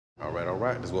All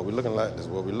right, this is what we're looking like. This is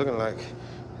what we're looking like.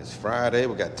 It's Friday,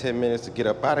 we got 10 minutes to get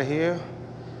up out of here.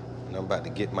 And I'm about to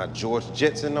get my George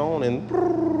Jetson on and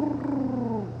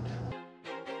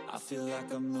I feel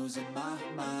like I'm losing my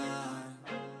mind.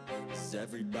 Is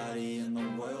everybody in the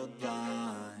world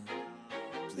blind?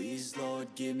 Please, Lord,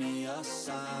 give me a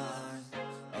sign,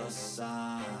 a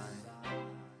sign.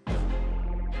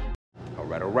 all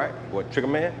right, boy Trigger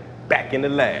Man, back in the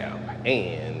lab.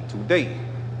 And today,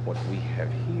 what we have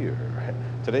here.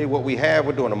 Today what we have,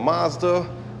 we're doing a Mazda.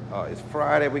 It's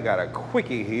Friday, we got a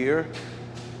quickie here.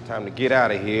 Time to get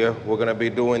out of here. We're gonna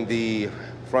be doing the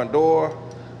front door,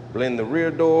 blend the rear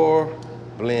door,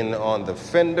 blend on the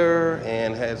fender,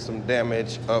 and had some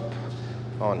damage up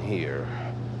on here.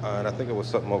 And I think it was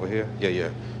something over here. Yeah,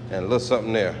 and a little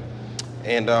something there.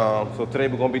 And so today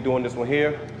we're gonna be doing this one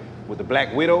here with the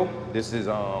Black Widow. This is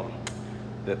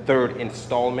the third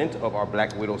installment of our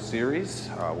Black Widow series.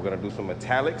 We're gonna do some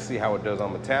metallics, see how it does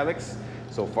on metallics.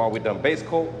 So far we've done base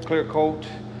coat, clear coat,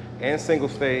 and single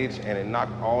stage, and it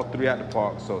knocked all three out the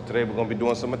park. So today we're gonna be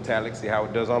doing some metallic, see how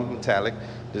it does on metallic.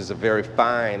 This is a very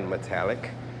fine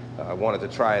metallic. I wanted to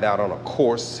try it out on a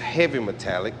coarse, heavy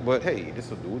metallic, but hey,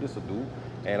 this'll do.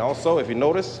 And also, if you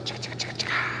notice,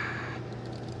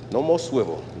 no more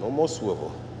swivel,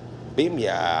 Bim,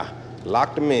 yeah,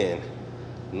 locked them in.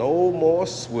 No more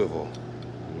swivel.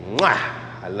 Mwah!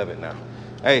 I love it now.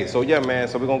 Hey, so yeah, man,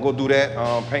 so we're gonna go do that.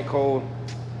 Paint code,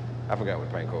 I forgot what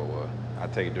paint code was. I'll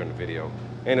tell you during the video.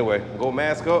 Anyway, go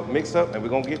mask up, mix up, and we're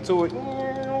gonna get to it.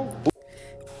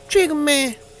 Trigger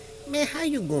man, how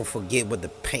you gonna forget what the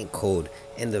paint code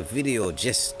and the video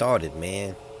just started,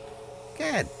 man?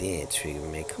 God damn, Trigger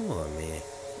man, come on, man.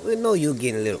 We know you're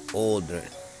getting a little older.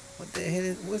 What the hell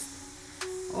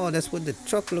is, oh, that's what the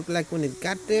truck looked like when it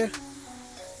got there?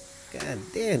 God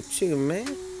damn, Trigger man,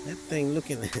 that thing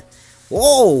looking,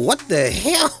 whoa, what the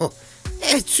hell?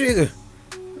 That Trigger,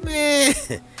 man,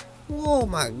 oh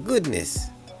my goodness.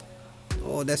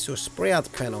 Oh, that's your spray out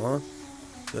panel, huh?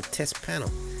 Your test panel.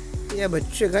 Yeah,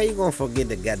 but Trigger, how you gonna forget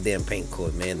the goddamn paint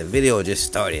code, man? The video just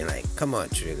started, like, come on,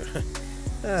 Trigger.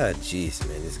 Oh, jeez,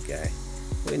 man, this guy.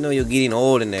 We know you're getting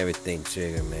old and everything,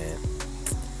 Trigger, man.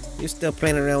 You're still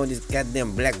playing around with this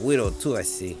goddamn Black Widow, too, I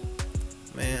see.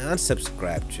 Man,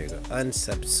 unsubscribe, Trigger.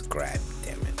 Unsubscribe,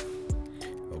 damn it.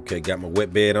 Okay, got my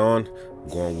wet bed on. I'm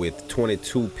going with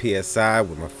 22 PSI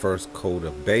with my first coat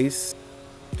of base.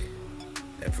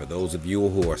 And for those of you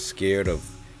who are scared of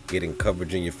getting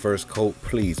coverage in your first coat,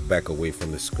 please back away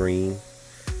from the screen.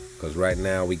 Because right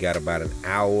now we got about an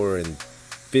hour and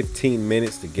 15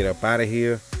 minutes to get up out of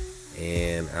here.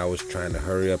 And I was trying to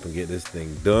hurry up and get this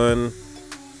thing done.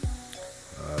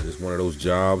 Just one of those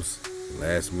jobs.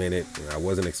 Last minute, I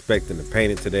wasn't expecting to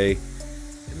paint it today,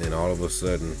 and then all of a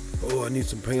sudden, oh, I need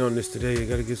some paint on this today. I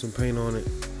gotta get some paint on it.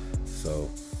 So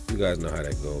you guys know how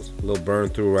that goes. A little burn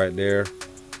through right there.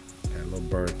 Had a little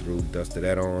burn through, dusted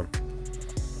that on.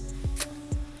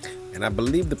 And I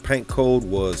believe the paint code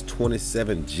was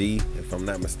 27G, if I'm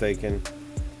not mistaken.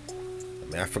 I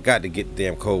mean, I forgot to get the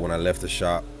damn code when I left the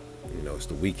shop. You know, it's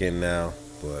the weekend now,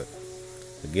 but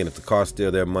again, if the car's still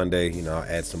there Monday, you know, I'll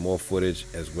add some more footage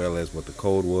as well as what the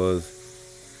code was.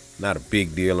 Not a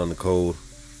big deal on the code.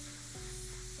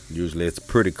 Usually it's a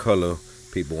pretty color.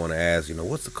 People want to ask, you know,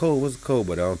 what's the code? What's the code?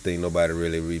 But I don't think nobody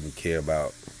really even care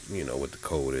about, you know, what the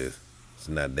code is. It's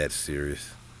not that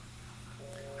serious.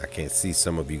 I can't see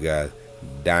some of you guys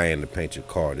dying to paint your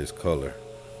car this color.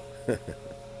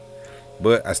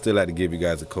 But I still like to give you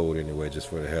guys a code anyway, just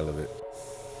for the hell of it.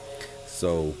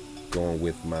 So going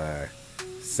with my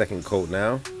second coat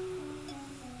now,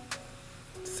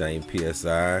 same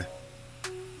PSI.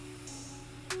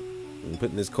 I'm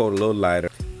putting this coat a little lighter.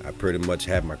 I pretty much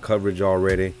have my coverage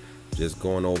already, just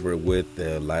going over it with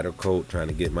the lighter coat, trying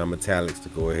to get my metallics to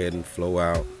go ahead and flow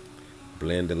out,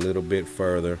 blend a little bit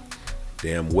further.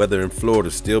 Damn, weather in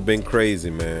Florida still been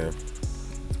crazy, man.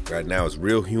 Right now it's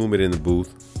real humid in the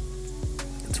booth.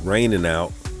 It's raining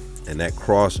out, and that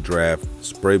cross draft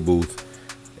spray booth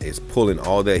is pulling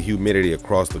all that humidity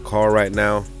across the car right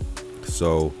now.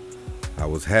 So I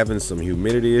was having some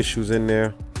humidity issues in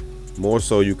there. More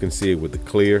so you can see it with the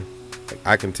clear. Like,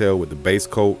 I can tell with the base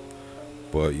coat,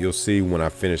 but you'll see when I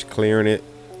finish clearing it,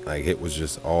 like, it was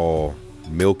just all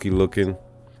milky looking.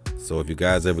 So if you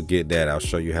guys ever get that, I'll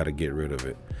show you how to get rid of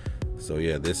it. So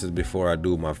yeah, this is before I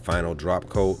do my final drop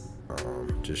coat.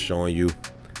 Just showing you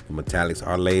the metallics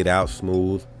are laid out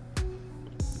smooth.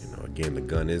 You know, again, the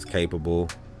gun is capable.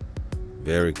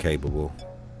 Very capable.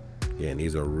 Again,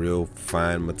 these are real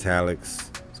fine metallics.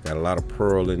 It's got a lot of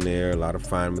pearl in there, a lot of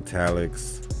fine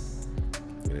metallics.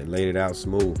 And it laid it out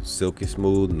smooth, silky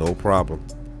smooth, no problem.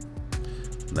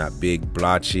 not big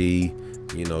blotchy,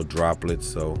 you know, droplets.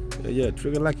 So yeah,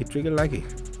 trigger like it.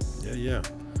 Yeah.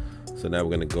 So now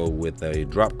we're gonna go with a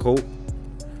drop coat.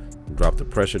 Drop the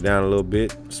pressure down a little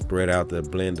bit, spread out the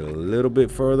blend a little bit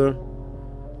further,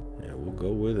 and we'll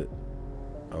go with it.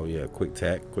 Oh yeah, quick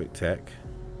tack.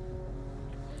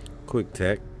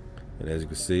 And as you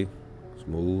can see,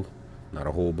 smooth, not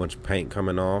a whole bunch of paint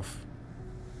coming off.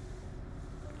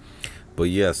 But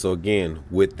yeah, so again,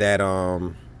 with that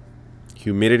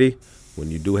humidity, when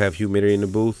you do have humidity in the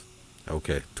booth,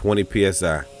 okay, 20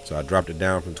 psi. So I dropped it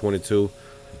down from 22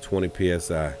 to 20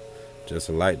 psi, just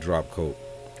a light drop coat.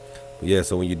 But yeah,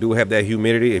 so when you do have that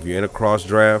humidity, if you're in a cross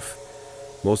draft,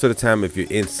 most of the time if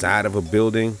you're inside of a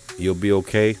building, you'll be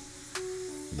okay.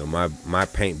 You know, my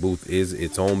paint booth is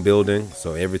its own building,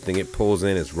 so everything it pulls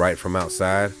in is right from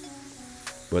outside.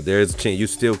 But there is a chance you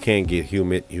still can get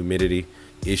humidity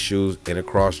issues in a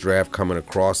cross draft coming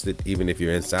across it, even if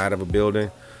you're inside of a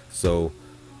building. So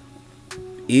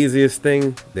easiest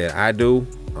thing that I do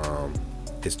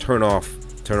is turn off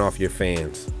your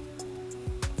fans.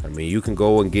 I mean, you can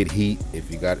go and get heat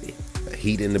if you got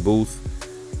heat in the booth.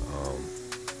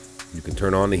 You can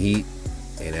turn on the heat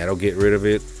and that'll get rid of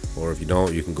it. Or if you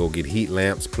don't, you can go get heat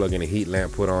lamps, plug in a heat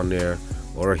lamp, put on there,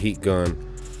 or a heat gun.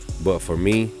 But for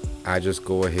me, I just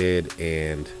go ahead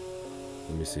and,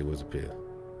 let me see, what's the here?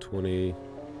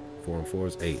 24 and 4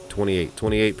 is 8,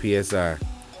 28 psi.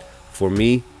 For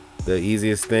me, the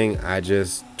easiest thing, I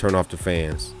just turn off the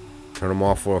fans, turn them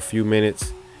off for a few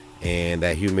minutes, and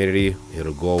that humidity,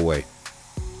 it'll go away.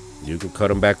 You can cut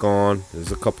them back on,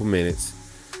 there's a couple minutes,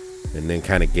 and then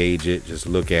kind of gauge it, just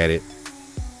look at it.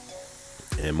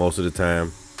 And most of the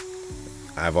time,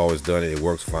 I've always done it, it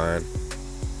works fine.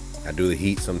 I do the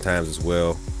heat sometimes as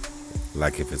well.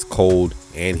 Like if it's cold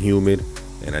and humid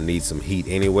and I need some heat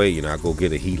anyway, you know, I go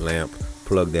get a heat lamp,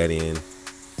 plug that in.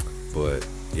 But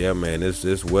yeah, man,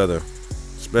 this weather,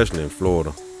 especially in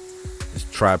Florida, it's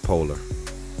tripolar.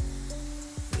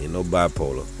 Ain't no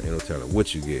bipolar. Ain't no telling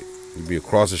what you get. You be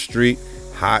across the street,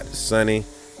 hot, sunny.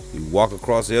 You walk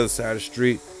across the other side of the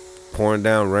street, pouring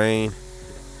down rain.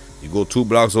 You go 2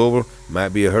 blocks over, might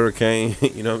be a hurricane.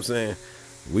 You know what I'm saying?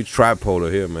 We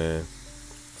tripolar here, man.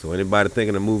 So anybody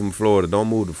thinking of moving to Florida, don't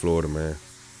move to Florida, man.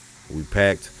 We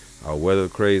packed. Our weather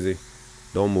crazy.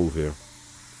 Don't move here.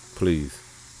 Please.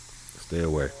 Stay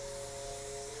away.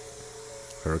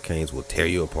 Hurricanes will tear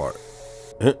you apart.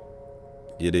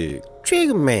 You dig?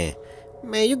 Trigger man,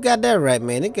 you got that right,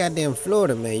 man. It goddamn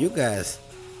Florida, man. You guys,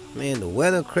 man, the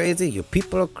weather crazy. Your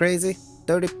people are crazy.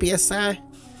 30 psi.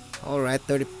 All right,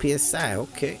 30 psi.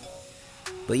 Okay.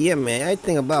 But yeah, man, I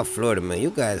think about Florida, man. You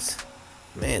guys,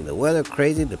 man, the weather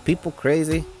crazy, the people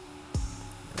crazy.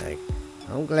 Like,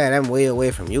 I'm glad I'm way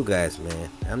away from you guys, man.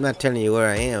 I'm not telling you where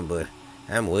I am, but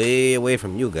I'm way away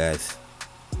from you guys.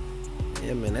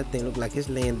 Yeah, man, that thing look like it's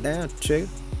laying down, Trigger.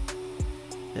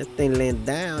 That thing laying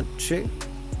down, Trigger.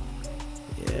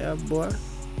 Yeah, boy.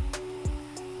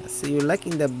 I see you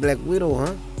liking that Black Widow,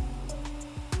 huh?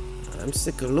 I'm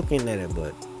sick of looking at it,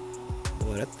 but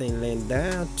boy, that thing laying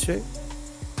down, Trigger.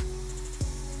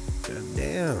 God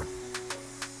damn,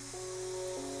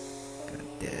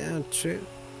 Trigger.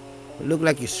 It look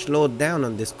like you slowed down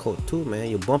on this coat too, man.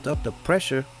 You bumped up the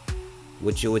pressure,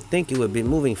 which you would think you would be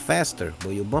moving faster, but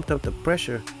you bumped up the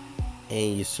pressure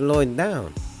and you slowing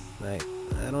down. Like,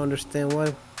 I don't understand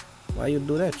why you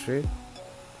do that, Trigger.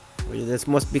 Well, this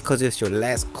must be because it's your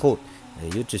last coat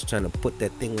and you're just trying to put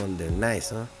that thing on there nice,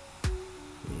 huh?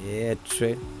 Yeah,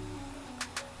 Trigger.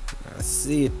 I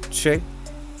see it, Trigger.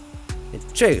 Hey,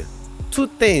 Trigger, 2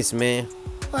 things, man.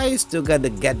 Why you still got the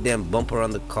goddamn bumper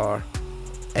on the car,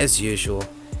 as usual?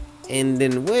 And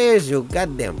then where's your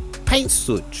goddamn paint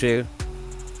suit, Trigger?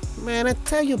 Man, I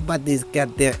tell you about these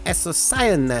goddamn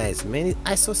isocyanides, man. These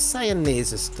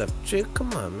isocyanates and stuff, Trigger.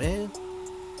 Come on, man.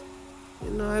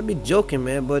 You know, I be joking,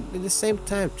 man, but at the same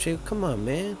time, Trigger, come on,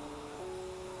 man.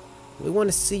 We want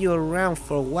to see you around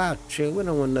for a while, Trigger. We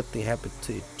don't want nothing to happen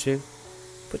to you, Trigger.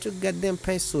 Put your goddamn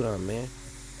paint suit on, man.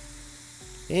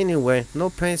 Anyway, no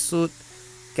paint suit.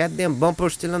 Goddamn bumper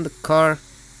still on the car.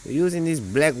 You're using this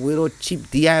Black Widow cheap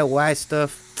DIY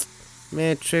stuff.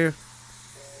 Man, Trigger.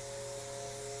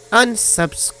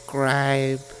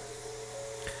 Unsubscribe.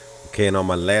 Okay, and on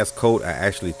my last coat, I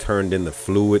actually turned in the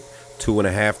fluid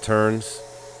 2.5 turns.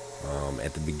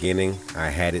 At the beginning, I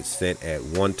had it set at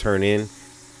 1 turn in.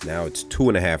 Now it's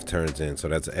 2.5 turns in. So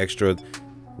that's an extra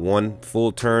 1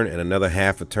 full turn and another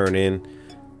half a turn in.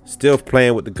 Still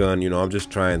playing with the gun, you know, I'm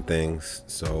just trying things.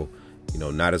 So, you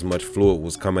know, not as much fluid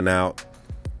was coming out.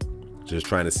 Just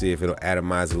trying to see if it'll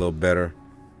atomize a little better.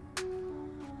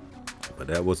 But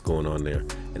that's what's going on there.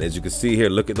 And as you can see here,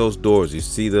 look at those doors. You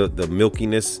see the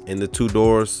milkiness in the two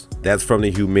doors? That's from the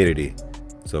humidity.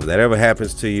 So if that ever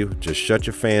happens to you, just shut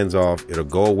your fans off. It'll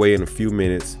go away in a few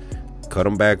minutes. Cut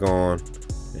them back on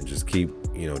and just keep,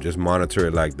 just monitor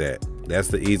it like that. That's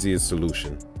the easiest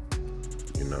solution.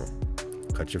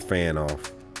 Cut your fan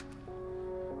off.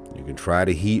 You can try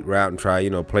the heat route and try,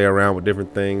 play around with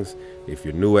different things. If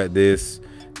you're new at this,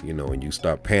 and you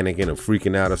start panicking or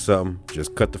freaking out or something,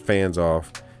 just cut the fans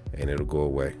off and it'll go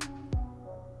away.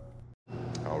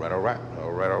 All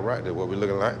right. This is what we're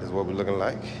looking like. What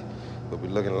we're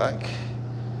looking like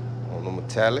on the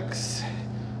metallics.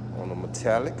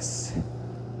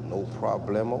 No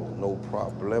problemo.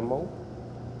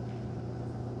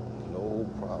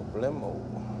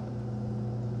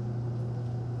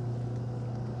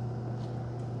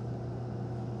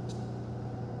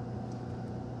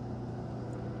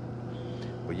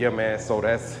 But yeah, man, so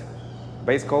that's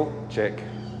base coat, check.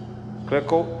 Clear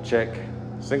coat, check.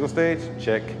 Single stage,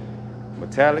 check.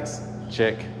 Metallics,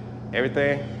 check.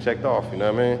 Everything checked off, you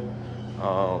know what I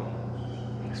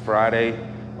mean? It's Friday.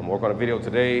 I'm working on a video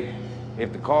today.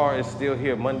 If the car is still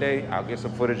here Monday, I'll get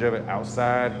some footage of it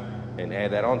outside and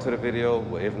add that onto the video.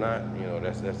 But if not,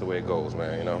 that's the way it goes,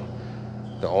 man,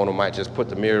 The owner might just put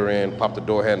the mirror in, pop the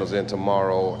door handles in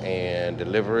tomorrow and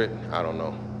deliver it. I don't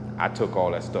know. I took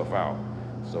all that stuff out.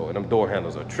 So, and them door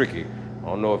handles are tricky. I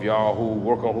don't know if y'all who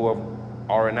work on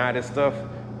R&I this stuff,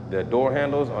 the door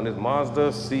handles on this Mazda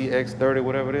CX-30,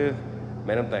 whatever it is,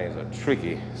 man, them things are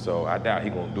tricky. So I doubt he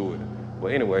gonna do it.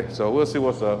 But anyway, so we'll see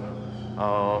what's up.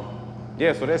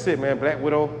 Yeah, so that's it, man. Black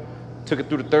Widow took it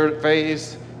through the third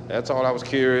phase. That's all I was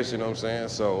curious, you know what I'm saying?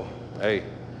 So, hey,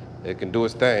 it can do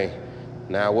its thing.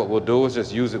 Now what we'll do is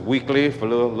just use it weekly for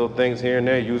little things here and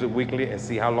there, use it weekly and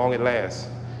see how long it lasts.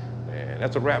 And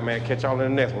that's a wrap, man. Catch y'all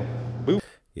in the next one. Boop.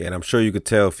 Yeah, and I'm sure you could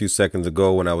tell a few seconds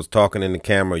ago when I was talking in the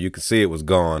camera, you could see it was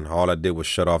gone. All I did was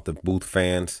shut off the booth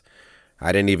fans.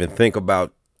 I didn't even think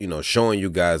about, showing you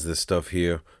guys this stuff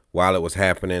here while it was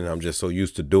happening. I'm just so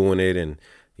used to doing it, and,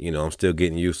 I'm still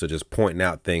getting used to just pointing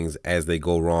out things as they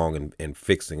go wrong and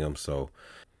fixing them. So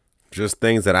just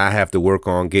things that I have to work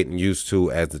on getting used to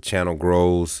as the channel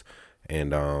grows,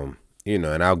 and,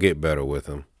 and I'll get better with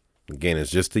them. Again,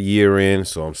 it's just a year in,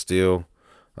 so I'm still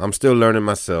learning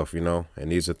myself, and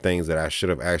these are things that I should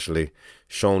have actually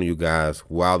shown you guys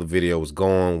while the video was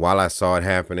going, while I saw it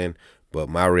happening, but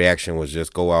my reaction was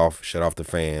just go off, shut off the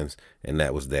fans, and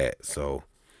that was that. So,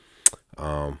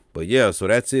 but yeah, so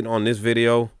that's it on this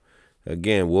video.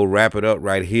 Again, we'll wrap it up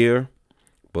right here,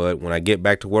 but when I get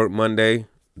back to work Monday,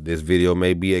 this video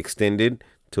may be extended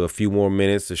to a few more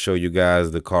minutes to show you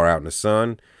guys the car out in the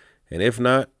sun, and if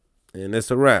not, then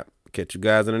it's a wrap. Catch you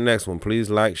guys in the next one. Please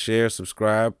like, share,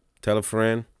 subscribe, tell a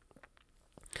friend.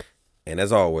 And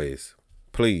as always,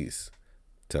 please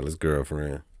tell his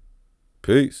girlfriend.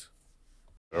 Peace.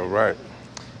 All right.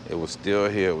 It was still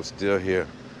here.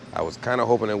 I was kind of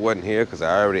hoping it wasn't here because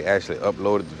I already actually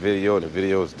uploaded the video and the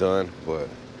video is done. But,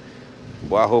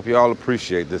 boy, I hope y'all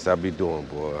appreciate this I be doing,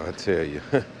 boy. I tell you.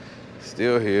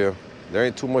 Still here. There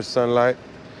ain't too much sunlight.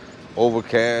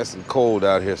 Overcast and cold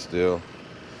out here still.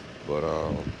 But,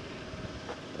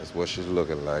 that's what she's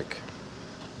looking like.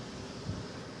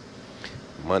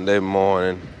 Monday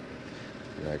morning.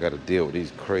 I got to deal with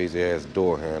these crazy ass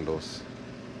door handles.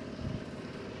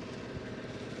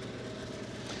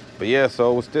 But yeah,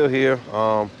 so we're still here.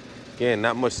 Again,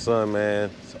 not much sun,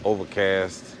 man. It's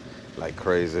overcast like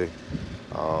crazy.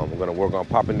 We're gonna work on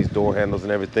popping these door handles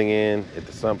and everything in. If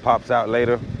the sun pops out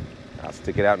later, I'll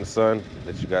stick it out in the sun,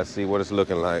 let you guys see what it's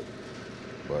looking like.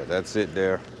 But that's it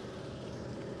there.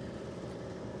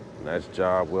 Nice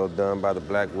job, well done by the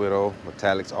Black Widow.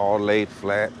 Metallics all laid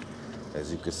flat.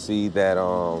 As you can see, that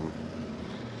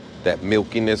that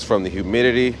milkiness from the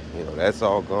humidity, that's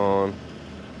all gone.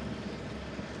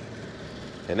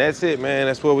 And that's it, man.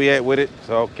 That's where we at with it.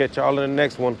 So I'll catch y'all in the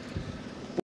next one.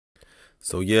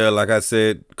 So yeah, like I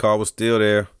said, car was still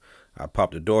there. I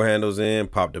popped the door handles in,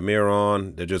 popped the mirror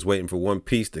on. They're just waiting for one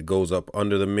piece that goes up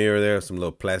under the mirror there, some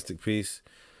little plastic piece.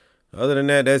 Other than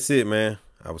that, that's it, man.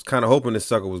 I was kind of hoping this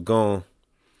sucker was gone.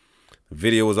 The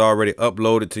video was already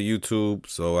uploaded to YouTube,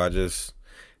 so I just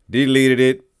deleted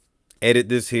it, edit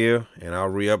this here, and I'll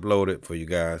re-upload it for you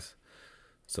guys.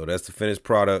 So that's the finished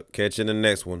product. Catch you in the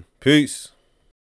next one. Peace.